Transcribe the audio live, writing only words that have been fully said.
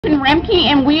Remke,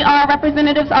 and we are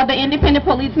representatives of the Independent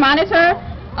Police Monitor.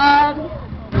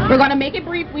 We're going to make it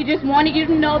brief. We just wanted you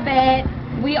to know that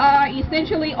we are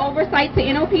essentially oversight to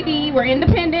NOPD. We're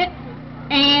independent,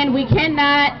 and we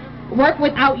cannot work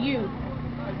without you.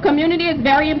 Community is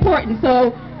very important,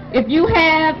 so if you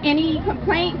have any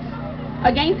complaints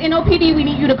against NOPD, we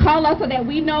need you to call us so that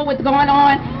we know what's going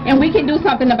on and we can do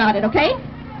something about it, okay?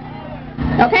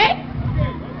 Okay?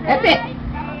 That's it.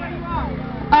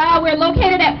 We're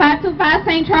located at 525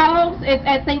 St. Charles. It's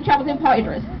at St. Charles and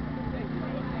Poitras.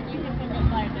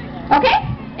 Okay?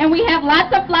 And we have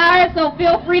lots of flyers, so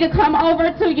feel free to come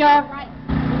over to your right.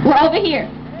 We're over here.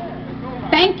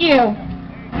 Thank you.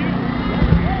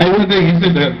 Hey, one thing, you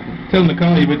said tell them to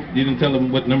call you, but you didn't tell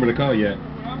them what number to call yet.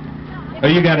 Oh,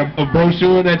 you got a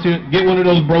brochure that you get one of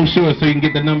those brochures so you can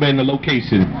get the number and the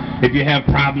location if you have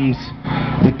problems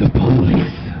with the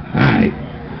police.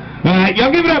 Alright, y'all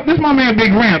give it up. This is my man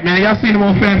Big Ramp, man. Y'all seen him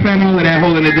on Fat Fat and all of that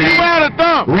holding it down. Beware the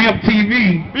thumb. Ramp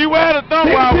TV. Beware the thumb,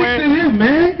 Wild West. Him,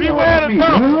 man. Beware the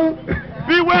thumb.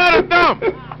 Beware the thumb.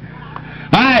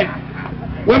 Alright,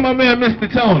 where my man Mr.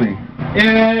 Tony?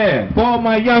 Yeah, for all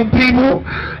my young people,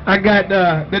 I got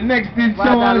the next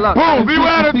show on. Oh,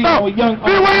 beware the thumb.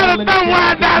 Beware the thumb,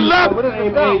 why not luck?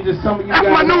 That's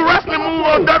my new wrestling move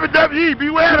on WWE.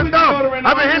 Beware the thumb.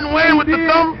 I've been hitting Wayne with the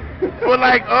thumb for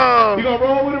like, You gonna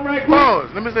roll with him right quick? Pause.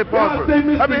 Let me say pause first.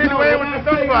 I've been hitting Wayne with the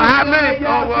thumb for a hot minute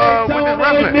with this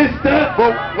wrestling.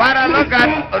 But why not luck got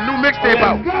a new mixtape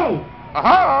out?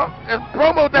 It's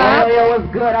promo time. Yo, what's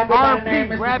good? I go by the name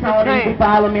Mr. Tony. You can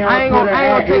follow me on Twitter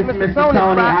at Mr. Tony,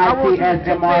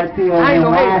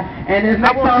 ITSMRTONY. And this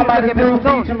next song I'm about to do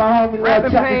feature my homie Lil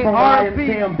Chucky from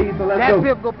YMCMB. So let's go.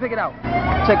 That's it. Go pick it out.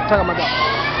 Check out my dog.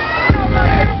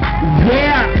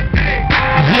 Yeah.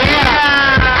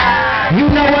 You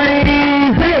know what it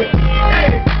is.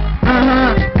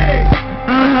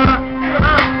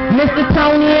 Mr.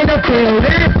 Tony in the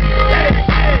building.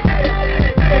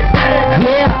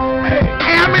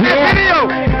 I'm in the video.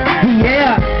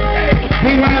 Yeah.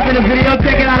 We rap in the video,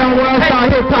 check it out on World Star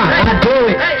Hip Hop. I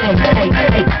do it. Hey.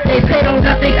 They say don't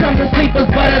nothing come to sleepers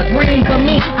but a dream. For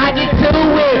me, I get to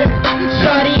it.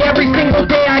 Shorty, every single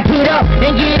day I get up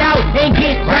and get out and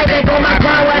get right back on my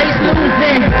grind while they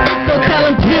snoozing. So tell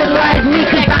them get like me,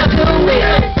 cause I do it.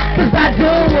 Cause I do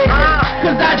it.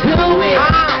 Cause I do it.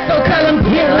 So tell them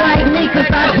get like me, cause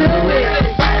I do it.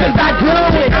 Cause I do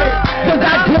it. Cause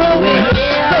I do it.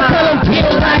 So tell them get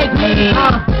like me.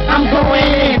 I'm going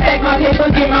in, take my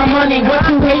paper, get my money. What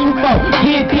you waiting for?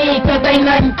 Get big, cause ain't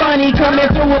nothing funny coming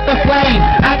through with the flame.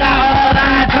 I got all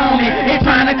eyes on me. They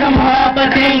trying to come hard,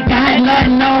 but they ain't got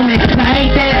nothing on me. I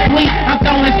ain't that sweet. I'm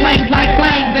throwing flames like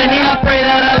flames, and they afraid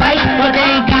of the light, but they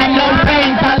ain't got no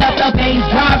fangs. I left the bass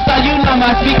drop, so you know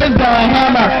my speakers going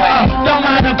hammer. Don't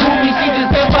mind the groovy, she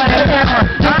just here for the camera.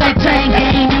 Just that chain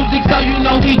gang music, so you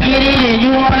know we get it in.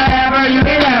 You wanna have her, you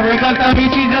can have her, cause I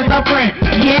mean she's just a friend.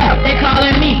 Yeah, they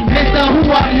calling me Mr. Who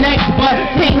Up Next, but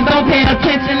things don't pay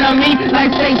attention to me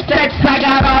like say sex. I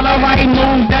got all the right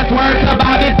moves, that's words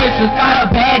about it. Bitches got a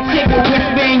bad chick with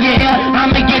whisper in your ear.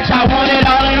 I'ma get y'all wanted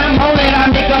all in the morning. I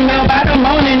make a meal by the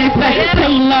morning and say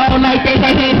hating all night. They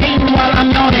hating while I'm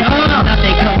yawning.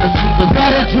 Nothing comes to sleep,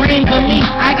 but a dream for me.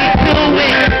 I get to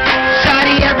it.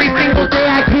 Shawty, every single day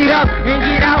I get up and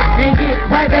get out and get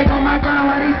right back on my ground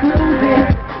while they snoozing.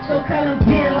 So tell them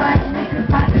get like me, cause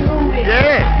I do it.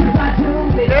 Yeah. Cause I do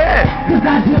it. Yeah. Cause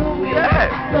I do it.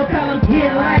 Yeah. So tell them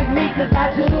get like me, cause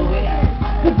I do it.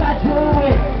 Cause I do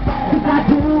it. Cause I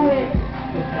do it.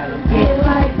 So tell them get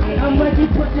like me. I'm ready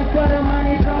pushing for the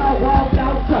money, so I walk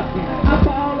out trucking. I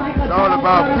fall like a all dog,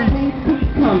 about but I keep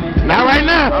coming. Now right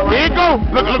now, here it go.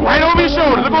 Look right over his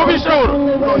shoulder. Look over his shoulder.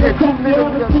 Go ahead, two niggas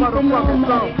with that motherfucking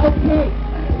thumb. Okay.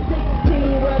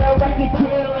 16 with a record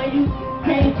deal and you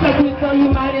can't take me, so you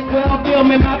might as well film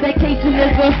me. My vacation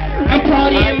is I'm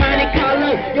partying Monte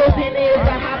Carlo. Yours in there is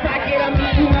a hot pocket. I'm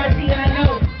eating my tea, I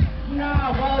know.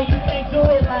 Nah, well, you can't do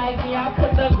it like me. I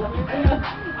put the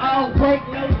all work,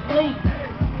 no sleep.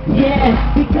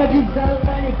 Yeah, because you so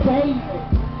money crazy.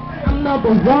 I'm number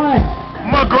one.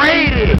 McGrady.